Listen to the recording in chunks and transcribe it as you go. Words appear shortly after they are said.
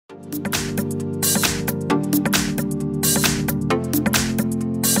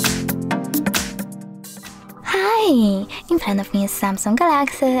Hi! In front of me is Samsung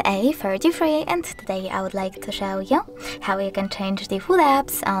Galaxy A33, and today I would like to show you how you can change default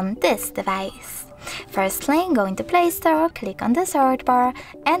apps on this device. Firstly, go into Play Store, click on the search bar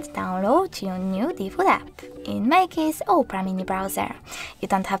and download your new default app. In my case, Opera Mini browser. You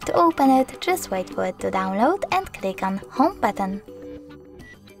don't have to open it, just wait for it to download and click on Home button.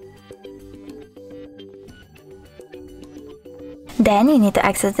 Then you need to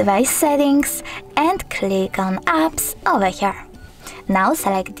access device settings and click on Apps over here. Now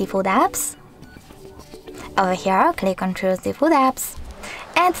select Default Apps. Over here, click on Choose Default Apps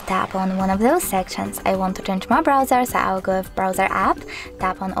and tap on one of those sections. I want to change my browser, so I'll go with Browser App,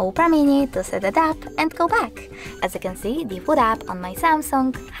 tap on Opera Mini to set it up and go back. As you can see, default app on my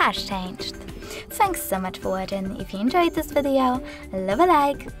Samsung has changed. Thanks so much for watching. If you enjoyed this video, leave a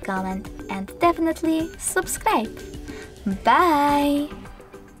like, comment and definitely subscribe. Bye!